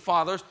 listen to me,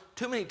 fathers,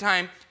 too many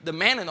times the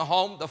man in the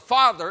home, the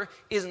father,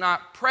 is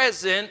not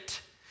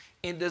present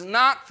and does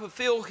not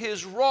fulfill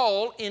his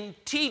role in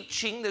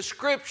teaching the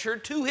Scripture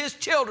to his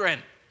children.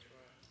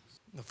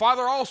 The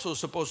father also is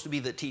supposed to be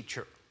the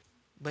teacher.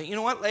 But you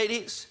know what,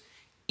 ladies?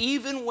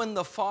 Even when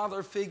the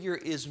father figure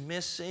is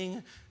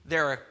missing,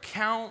 there are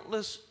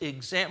countless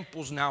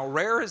examples. Now,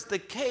 rare is the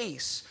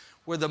case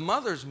where the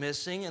mother's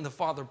missing and the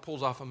father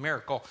pulls off a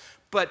miracle.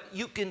 But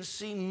you can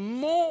see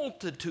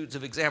multitudes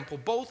of examples,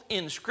 both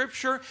in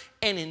Scripture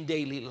and in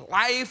daily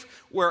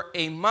life, where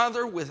a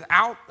mother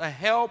without the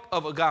help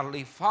of a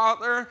godly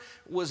father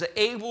was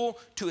able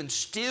to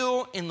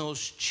instill in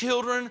those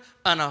children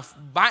enough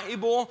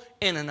Bible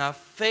and enough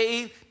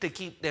faith to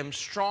keep them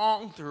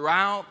strong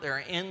throughout their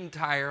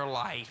entire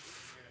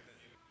life.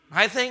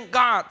 I thank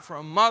God for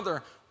a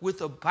mother with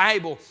a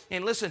Bible.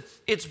 And listen,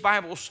 it's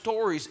Bible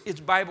stories,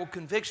 it's Bible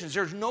convictions.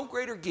 There's no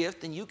greater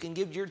gift than you can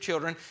give your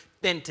children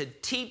than to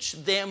teach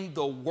them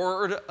the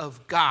Word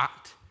of God.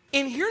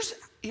 And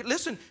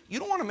listen, you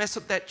don't want to mess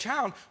up that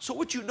child. So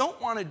what you don't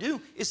want to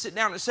do is sit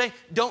down and say,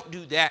 don't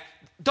do that,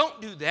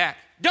 don't do that,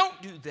 don't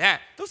do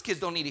that. Those kids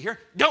don't need to hear,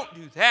 don't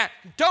do that,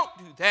 don't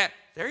do that.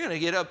 They're going to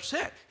get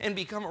upset and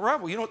become a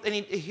rebel. You know what they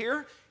need to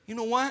hear? You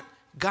know what?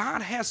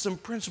 God has some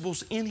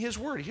principles in His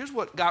Word. Here's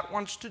what God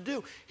wants to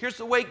do. Here's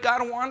the way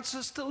God wants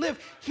us to live.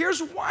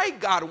 Here's why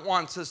God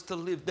wants us to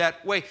live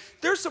that way.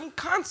 There's some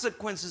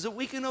consequences that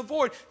we can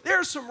avoid.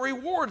 There's some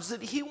rewards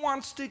that He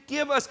wants to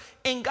give us.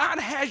 And God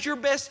has your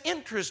best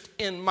interest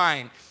in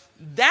mind.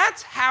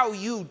 That's how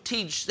you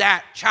teach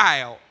that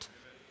child.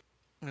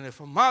 And if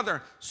a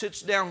mother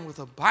sits down with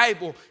a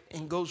Bible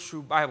and goes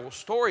through Bible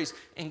stories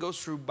and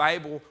goes through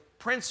Bible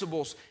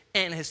principles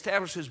and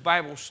establishes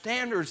Bible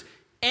standards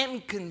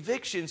and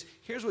convictions,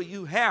 here's what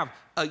you have: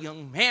 a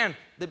young man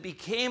that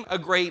became a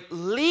great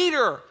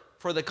leader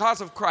for the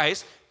cause of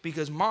Christ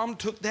because mom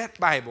took that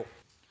Bible.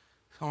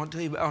 So I want to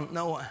tell you about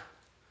Noah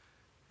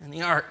and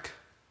the ark,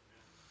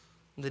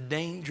 the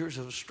dangers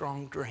of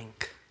strong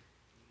drink.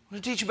 I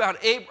want to teach you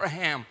about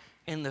Abraham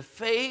and the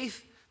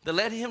faith that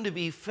led him to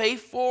be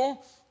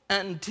faithful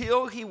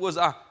until he was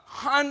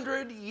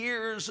 100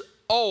 years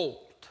old,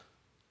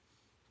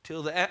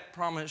 till that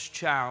promised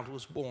child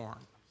was born.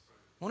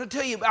 I want to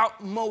tell you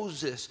about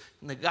Moses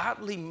and the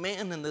godly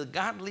man and the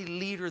godly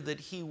leader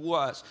that he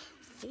was.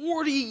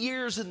 40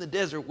 years in the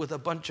desert with a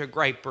bunch of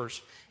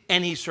gripers,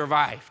 and he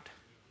survived.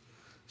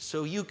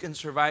 So you can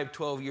survive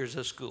 12 years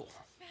of school.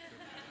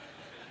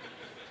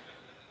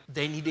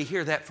 They need to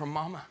hear that from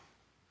mama.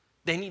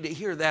 They need to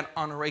hear that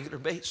on a regular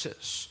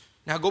basis.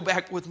 Now go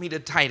back with me to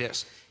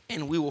Titus,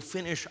 and we will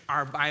finish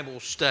our Bible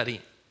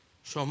study.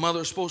 So a mother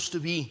is supposed to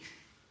be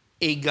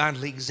a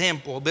godly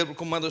example. A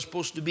biblical mother is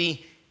supposed to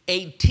be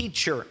a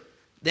teacher.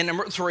 Then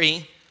number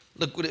 3,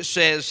 look what it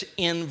says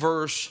in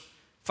verse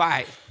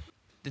 5.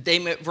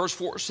 Verse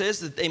 4 says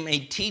that they may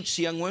teach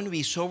the young women to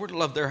be sober, to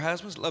love their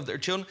husbands, to love their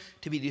children,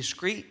 to be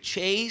discreet,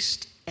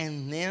 chaste,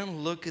 and then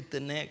look at the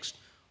next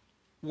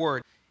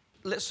word.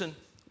 Listen,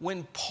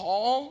 when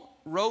Paul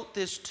wrote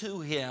this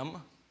to him,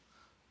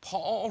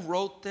 Paul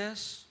wrote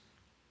this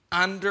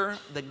under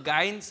the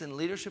guidance and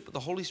leadership of the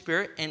Holy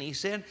Spirit, and he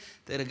said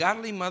that a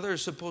godly mother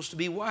is supposed to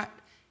be what?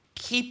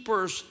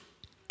 Keepers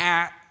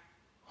at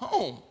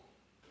home.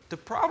 The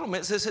problem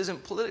is this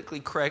isn't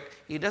politically correct.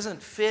 It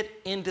doesn't fit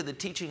into the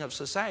teaching of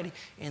society.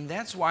 And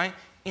that's why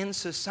in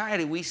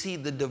society we see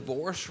the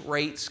divorce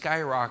rate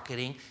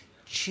skyrocketing,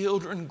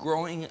 children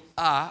growing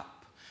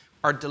up,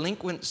 our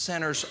delinquent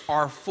centers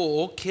are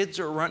full, kids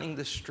are running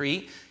the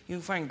street. You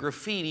can find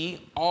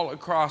graffiti all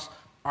across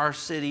our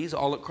cities,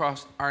 all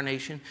across our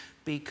nation,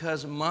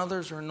 because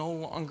mothers are no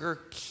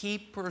longer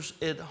keepers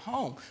at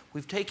home.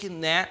 We've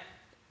taken that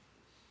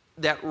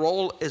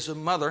role as a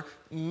mother,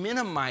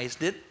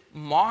 minimized it,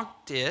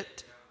 mocked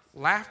it,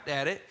 laughed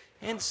at it,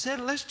 and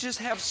said, let's just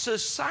have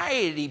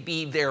society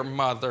be their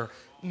mother.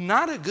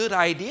 Not a good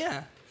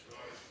idea.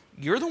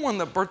 You're the one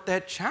that birthed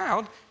that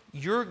child.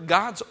 You're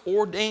God's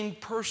ordained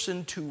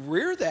person to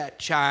rear that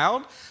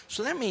child.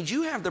 So that means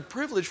you have the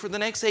privilege for the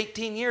next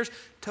 18 years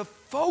to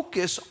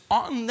focus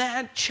on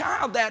that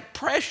child, that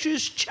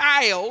precious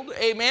child,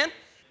 amen,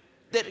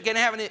 that can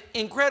have an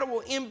incredible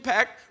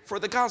impact for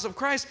the cause of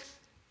Christ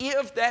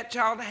if that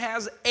child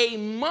has a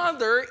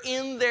mother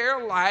in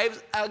their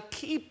lives, a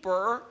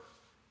keeper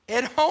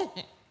at home.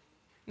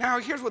 Now,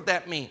 here's what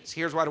that means.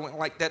 Here's why I don't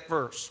like that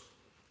verse.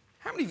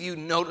 How many of you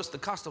notice the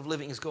cost of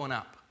living is going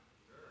up?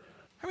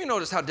 How many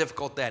notice how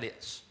difficult that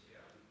is?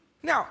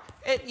 Now,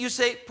 you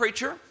say,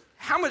 preacher,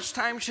 how much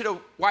time should a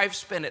wife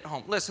spend at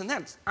home? Listen,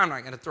 I'm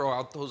not going to throw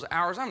out those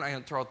hours. I'm not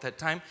going to throw out that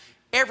time.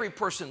 Every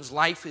person's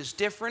life is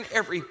different.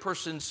 Every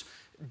person's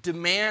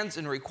demands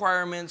and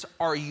requirements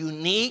are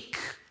unique.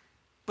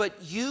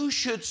 but you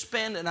should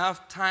spend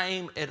enough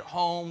time at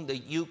home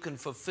that you can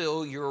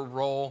fulfill your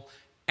role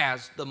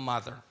as the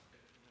mother.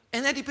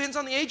 And that depends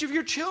on the age of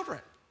your children.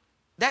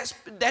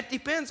 That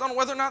depends on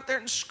whether or not they're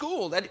in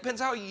school. That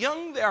depends how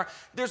young they are.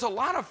 There's a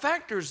lot of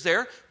factors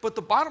there, but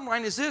the bottom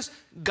line is this: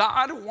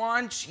 God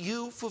wants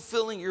you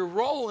fulfilling your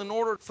role. In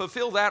order to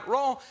fulfill that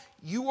role,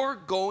 you are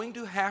going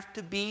to have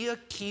to be a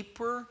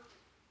keeper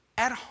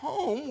at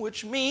home,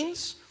 which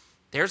means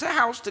there's a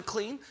house to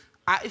clean.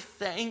 I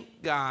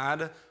thank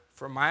God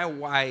for my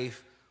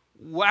wife.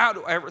 Wow,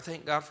 do I ever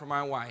thank God for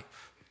my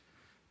wife?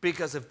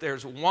 Because if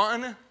there's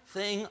one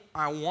thing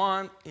I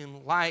want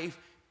in life,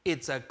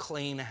 it's a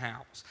clean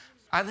house.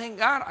 I thank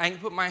God I can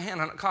put my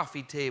hand on a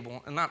coffee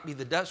table and not be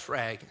the dust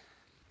rag.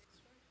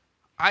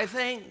 I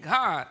thank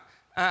God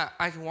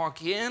I can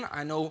walk in.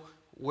 I know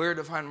where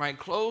to find my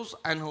clothes.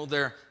 I know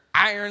they're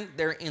ironed.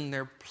 They're in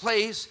their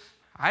place.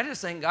 I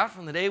just thank God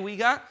from the day we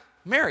got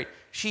married.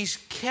 She's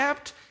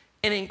kept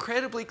an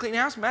incredibly clean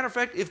house. Matter of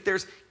fact, if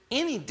there's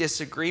any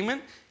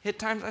disagreement, at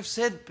times I've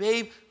said,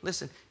 babe,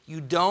 listen,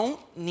 you don't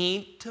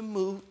need to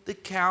move the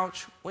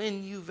couch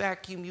when you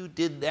vacuum. You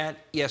did that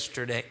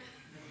yesterday.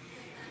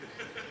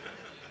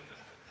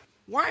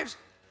 Wives,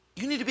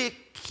 you need to be a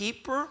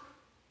keeper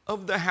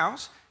of the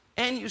house.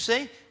 And you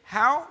say,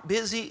 how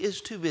busy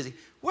is too busy?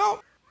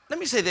 Well, let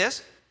me say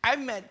this.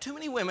 I've met too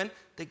many women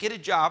that get a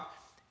job,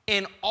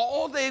 and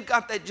all they've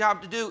got that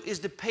job to do is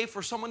to pay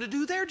for someone to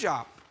do their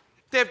job.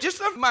 They have just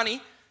enough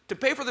money to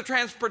pay for the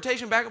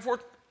transportation back and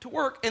forth to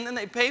work, and then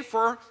they pay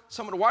for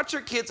someone to watch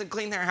their kids and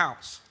clean their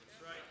house.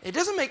 It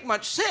doesn't make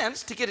much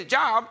sense to get a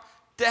job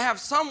to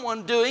have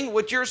someone doing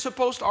what you're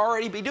supposed to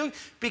already be doing,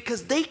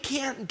 because they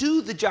can't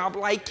do the job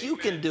like you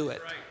can do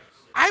it.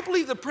 I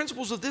believe the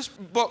principles of this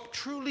book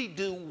truly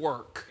do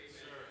work.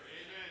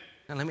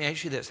 Now let me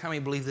ask you this. How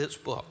many believe this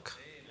book?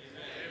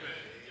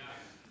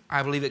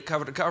 I believe it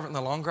cover to cover, and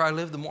the longer I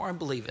live, the more I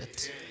believe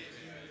it.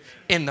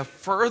 And the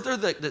further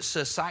that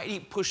society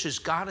pushes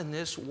God and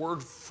this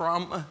word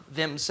from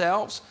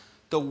themselves,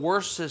 the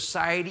worse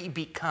society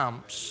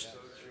becomes.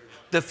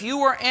 The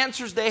fewer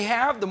answers they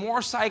have, the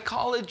more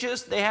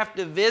psychologists they have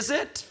to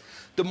visit,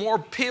 the more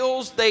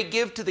pills they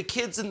give to the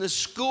kids in the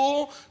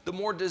school, the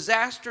more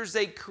disasters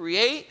they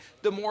create,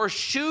 the more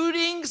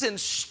shootings and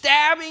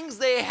stabbings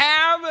they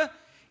have.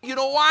 You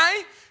know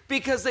why?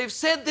 Because they've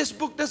said this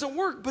book doesn't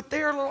work, but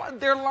they're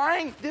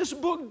lying. This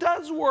book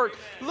does work.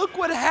 Look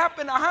what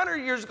happened 100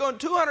 years ago and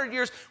 200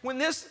 years when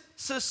this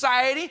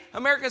society,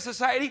 American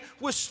society,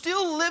 was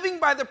still living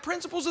by the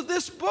principles of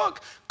this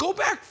book. Go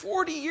back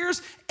 40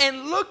 years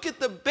and look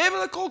at the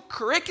biblical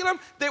curriculum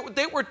that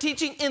they were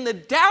teaching in the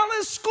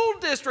Dallas School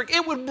District.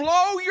 It would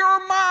blow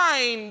your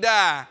mind.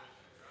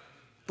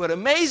 But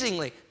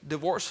amazingly,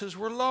 divorces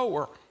were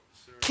lower.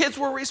 Kids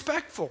were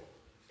respectful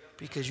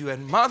because you had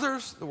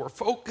mothers that were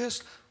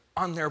focused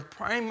on their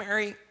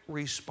primary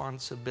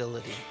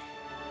responsibility.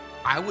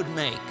 I would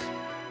make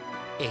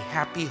a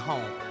happy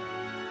home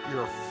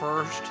your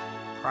first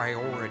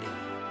priority.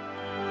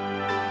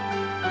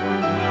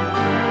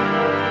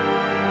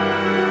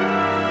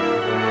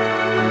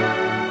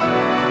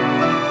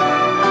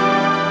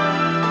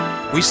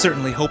 We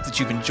certainly hope that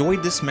you've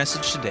enjoyed this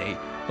message today,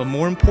 but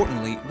more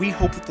importantly, we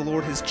hope that the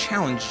Lord has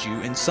challenged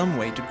you in some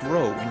way to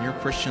grow in your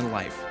Christian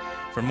life.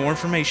 For more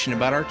information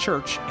about our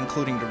church,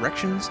 including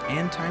directions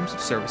and times of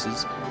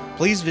services,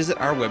 please visit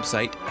our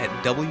website at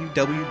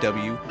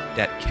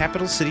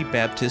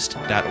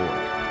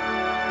www.capitalcitybaptist.org.